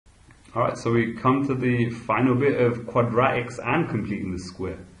Alright, so we come to the final bit of quadratics and completing the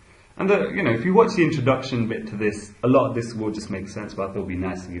square. And if you watch the introduction bit to this, a lot of this will just make sense, but it'll be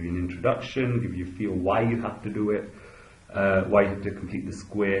nice to give you an introduction, give you a feel why you have to do it, why you have to complete the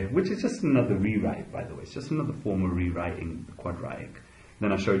square, which is just another rewrite, by the way. It's just another form of rewriting the quadratic.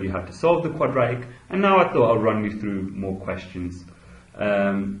 Then I showed you how to solve the quadratic, and now I thought I'll run you through more questions,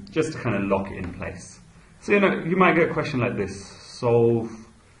 just to kind of lock it in place. So, you might get a question like this: solve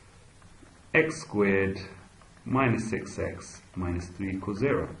x squared minus 6x minus 3 equals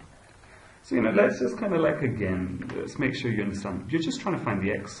 0. So, let's just kind of let's make sure you understand. You're just trying to find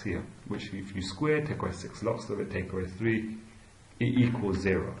the x here, which if you square, take away 6 lots of it, take away 3, it equals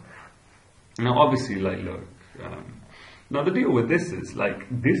 0. Now, obviously, look, now the deal with this is,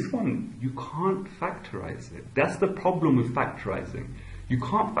 this one, you can't factorize it. That's the problem with factorizing. You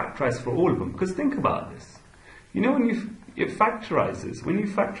can't factorize for all of them, because think about this. When it factorizes, when you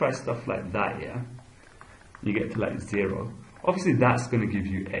factorize stuff like that, yeah, you get to 0. Obviously, that's going to give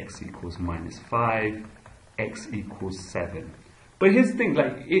you x equals minus 5, x equals 7. But here's the thing,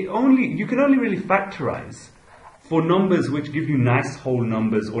 you can only really factorize for numbers which give you nice whole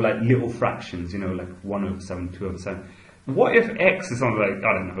numbers or little fractions, like 1 over 7, 2 over 7. What if x is something like,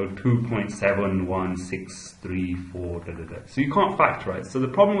 I don't know, 2.71634, da da da. So you can't factorize. So the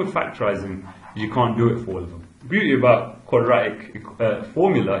problem with factorizing is you can't do it for all of them. The beauty about quadratic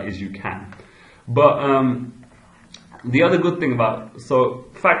formula is you can. But the other good thing so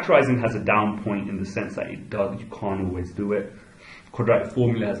factorizing has a down point in the sense that you can't always do it. Quadratic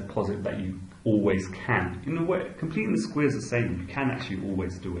formula has a positive that you always can. Completing the square is the same. You can actually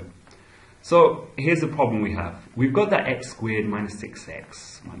always do it. So here's the problem we have. We've got that x squared minus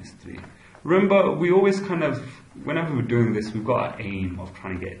 6x minus 3. Remember, we always whenever we're doing this, we've got our aim of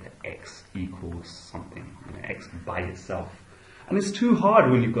trying to get to x equals something, x by itself. And it's too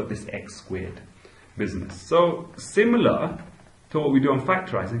hard when you've got this x squared business. So similar to what we do on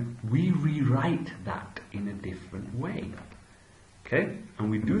factorizing, we rewrite that in a different way. Okay?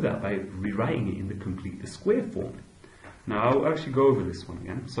 And we do that by rewriting it in the complete the square form. Now I'll actually go over this one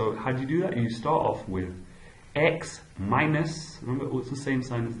again. So how do you do that? You start off with x minus, remember it's the same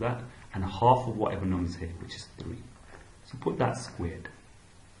sign as that, and half of whatever number's here, which is 3. So put that squared.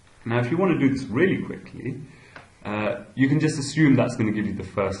 Now if you want to do this really quickly, you can just assume that's going to give you the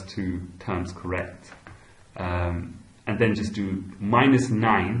first two terms correct. And then just do minus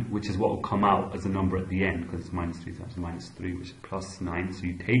 9, which is what will come out as a number at the end, because it's minus 3 times minus 3, which is plus 9. So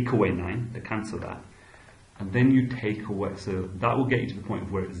you take away 9 to cancel that. And then you take away, so that will get you to the point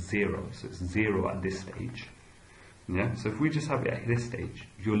where it's 0. So it's 0 at this stage. Yeah. So if we just have it at this stage,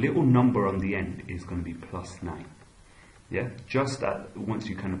 your little number on the end is going to be plus 9. Yeah. Just once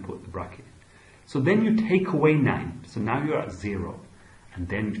you kind of put the bracket. So then you take away 9. So now you're at 0. And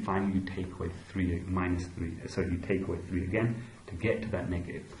then finally you take away 3, minus 3. So you take away 3 again to get to that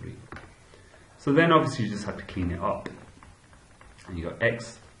negative 3. So then obviously you just have to clean it up. And you got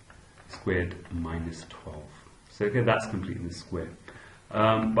x squared minus 12. So okay, that's completing the square.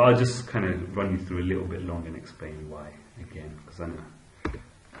 But I'll just kind of run you through a little bit longer and explain why again, because I know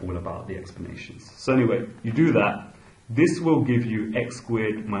all about the explanations. So anyway, you do that. This will give you x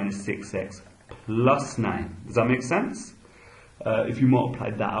squared minus 6x plus 9. Does that make sense? If you multiply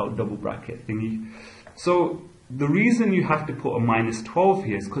that out, double bracket thingy. So the reason you have to put a minus 12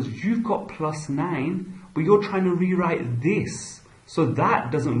 here is because you've got plus 9, but you're trying to rewrite this. So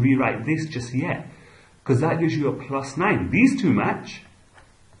that doesn't rewrite this just yet, because that gives you a plus 9. These two match,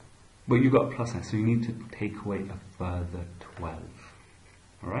 but you've got plus 9, so you need to take away a further 12.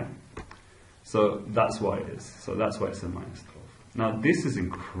 Alright? So that's why it is. So that's why it's a minus 12. Now this is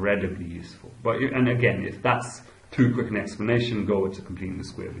incredibly useful. And again, if that's too quick an explanation, go to completing the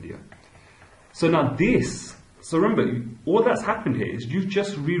square video. So now this, so remember, all that's happened here is you've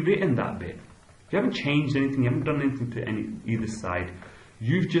just rewritten that bit. You haven't changed anything, you haven't done anything to either side.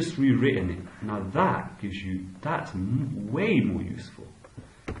 You've just rewritten it. Now that's way more useful,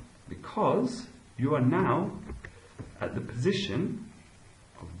 because you are now at the position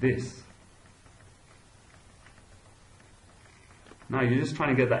of this. Now you're just trying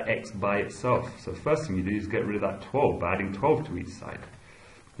to get that x by itself. So first thing you do is get rid of that 12 by adding 12 to each side.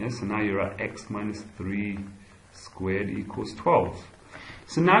 Yeah, so now you're at x minus 3 squared equals 12.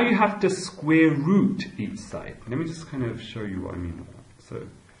 So now you have to square root each side. Let me just kind of show you what I mean by that. So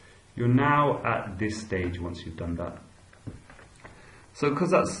you're now at this stage once you've done that. So because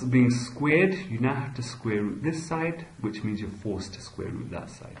that's being squared, you now have to square root this side, which means you're forced to square root that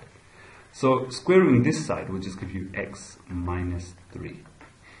side. So square rooting this side will just give you x minus 3.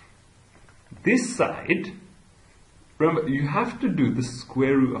 This side, remember, you have to do the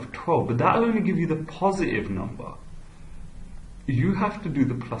square root of 12, but that will only give you the positive number. You have to do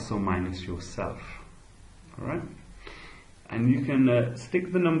the plus or minus yourself. Alright? And you can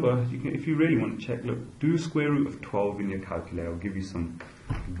stick the number, if you really want to check, look, do square root of 12 in your calculator. I'll give you some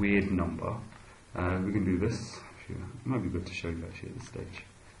weird number. We can do this. It might be good to show you actually at this stage.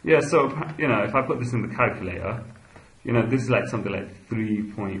 Yeah, so, if I put this in the calculator, this is like something like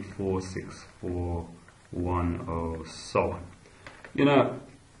 3.46410, so on.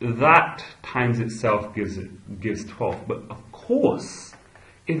 That times itself gives 12. But of course,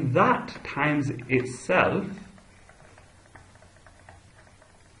 if that times itself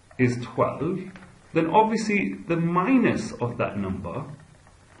is 12, then obviously the minus of that number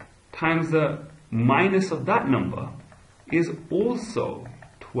times the minus of that number is also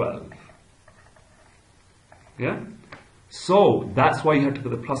 12. Yeah? So that's why you have to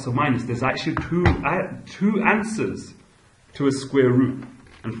put the plus or minus. There's actually two answers to a square root.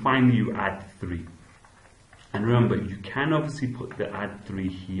 And finally you add 3. And remember, you can obviously put the add 3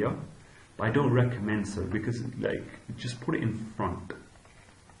 here, but I don't recommend so, because just put it in front.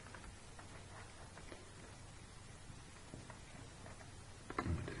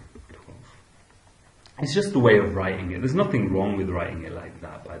 It's just the way of writing it. There's nothing wrong with writing it like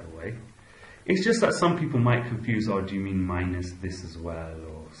that, by the way. It's just that some people might confuse, oh, do you mean minus this as well,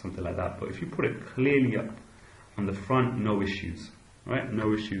 or something like that. But if you put it clearly up on the front, no issues. Right?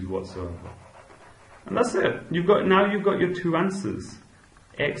 No issues whatsoever. And that's it. Now you've got your two answers.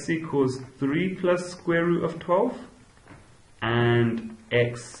 X equals 3 plus square root of 12, and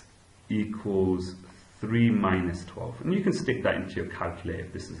X equals 3 minus 12. And you can stick that into your calculator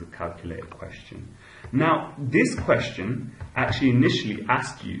if this is a calculator question. Now, this question actually initially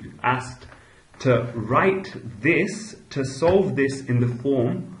asked to write this, to solve this in the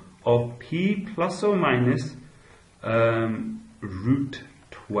form of P plus or minus root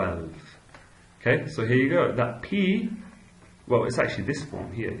 12. Okay, so here you go. That P, well, it's actually this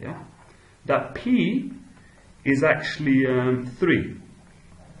form here, yeah? That P is actually 3.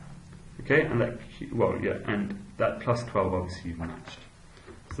 Okay, and that, and that plus 12 obviously you've matched.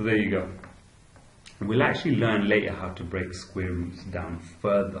 So there you go. And we'll actually learn later how to break square roots down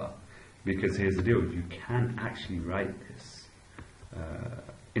further, because here's the deal, you can actually write this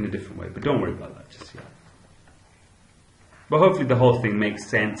in a different way, but don't worry about that just yet. But hopefully the whole thing makes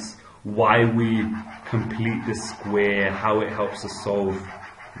sense, why we complete the square, how it helps us solve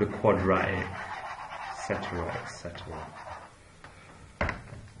the quadratic, etc., etc.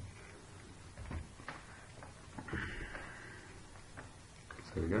 So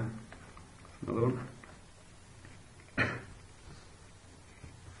there we go. Another one. Let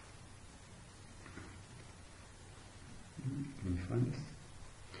me find this.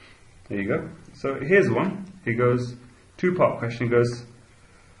 There you go. So here's one. It goes, two-part question. It goes,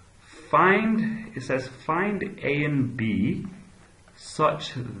 it says find A and B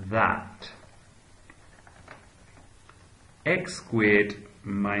such that x squared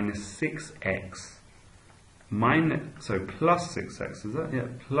minus 6x plus 6x, is that? Yeah,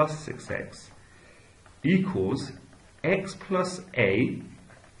 plus 6x equals x plus a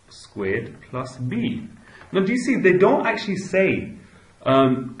squared plus b. Now do you see, they don't actually say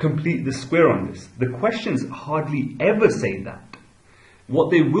complete the square on this. The questions hardly ever say that. What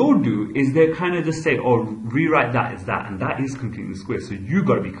they will do is they kind of just say, oh, rewrite that as that, and that is completing the square, so you've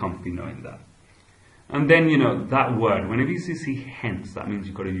got to be comfy knowing that. And then, that word, whenever you see hence, that means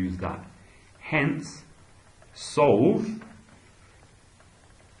you've got to use that. Hence, solve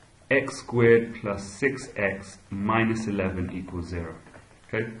x squared plus 6x minus 11 equals 0.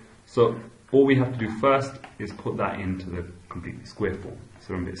 Okay? So all we have to do first is put that into the completely square form. So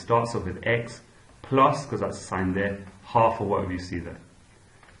remember, it starts off with x plus, because that's a sign there, half of whatever you see there,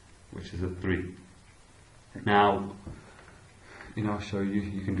 which is a 3. Now, I'll show you.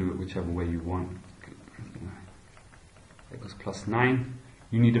 You can do it whichever way you want. That goes plus 9.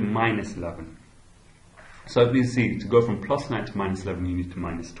 You need a minus 11. So if you see, to go from plus 9 to minus 11, you need to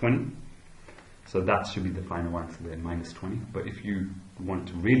minus 20. So that should be the final answer there, minus 20. But if you want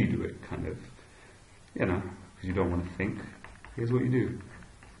to really do it, kind of, because you don't want to think, here's what you do.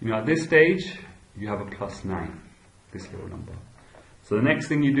 At this stage, you have a plus 9, this little number. So the next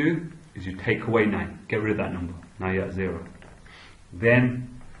thing you do is you take away 9, get rid of that number. Now you're at 0. Then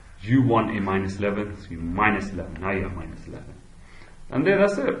you want a minus 11, so you minus 11. Now you're at minus 11. And then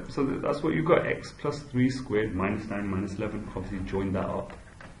that's it. So that's what you've got. X plus 3 squared minus 9 minus 11. Obviously join that up.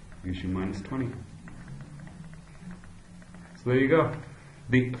 Gives you minus 20. So there you go.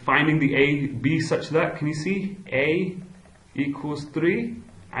 Finding the A, B such that, can you see? A equals 3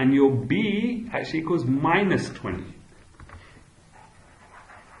 and your B actually equals minus 20.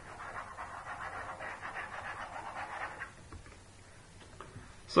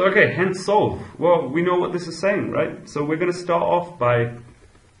 So okay, hence solve. Well, we know what this is saying, right? So we're going to start off by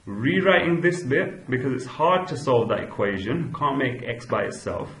rewriting this bit because it's hard to solve that equation. Can't make x by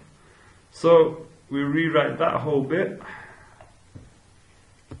itself. So we rewrite that whole bit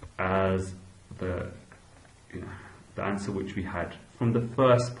as the answer which we had from the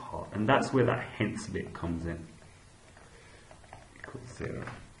first part, and that's where that hence bit comes in. Equals 0.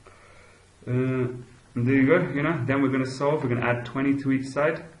 And there you go. Then we're going to solve. We're going to add 20 to each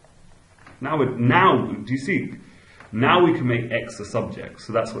side. Now do you see? Now we can make x a subject.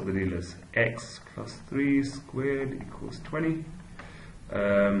 So that's what the deal is. X plus 3 squared equals 20.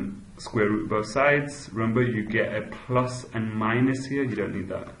 Square root both sides. Remember, you get a plus and minus here. You don't need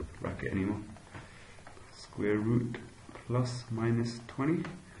that bracket anymore. Square root plus minus 20.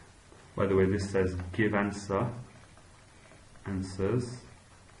 By the way, this says give answers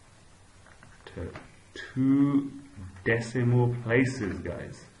to 2 decimal places,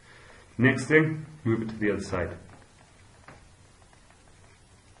 guys. Next thing, move it to the other side.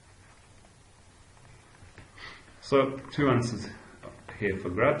 So 2 answers here for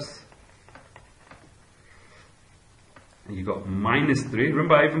grabs. And you got minus 3.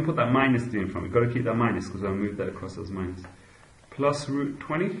 Remember, I even put that minus 3 in front. We've got to keep that minus because I'll move that across as minus. Plus root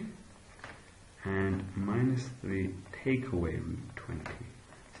 20. And minus 3 take away root 20.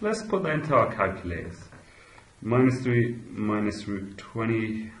 So let's put that into our calculators. Minus 3 minus root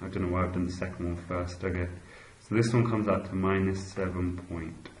 20. I don't know why I've done the second one first. Okay. So this one comes out to minus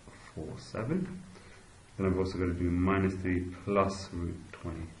 7.47. Then I've also got to do minus 3 plus root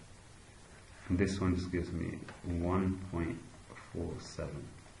 20. And this one just gives me 1.47.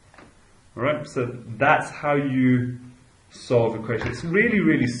 Alright, so that's how you solve equations. It's really,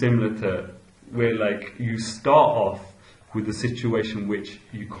 really similar to where like you start off with a situation which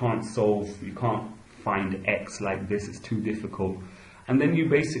you can't solve, you can't find x like this, it's too difficult. And then you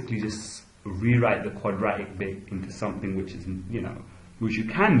basically just rewrite the quadratic bit into something which is, which you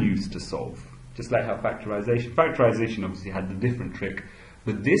can use to solve. Just like how factorization obviously had the different trick.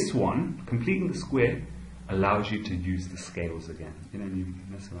 But this one, completing the square, allows you to use the scales again. You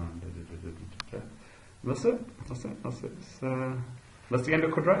mess around. That's it. That's the end of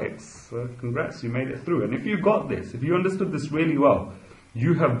quadratics. Congrats, you made it through. And if you got this, if you understood this really well,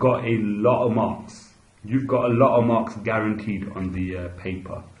 you have got a lot of marks. You've got a lot of marks guaranteed on the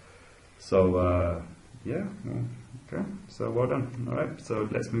paper. So, yeah, okay. So well done. All right, so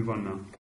let's move on now.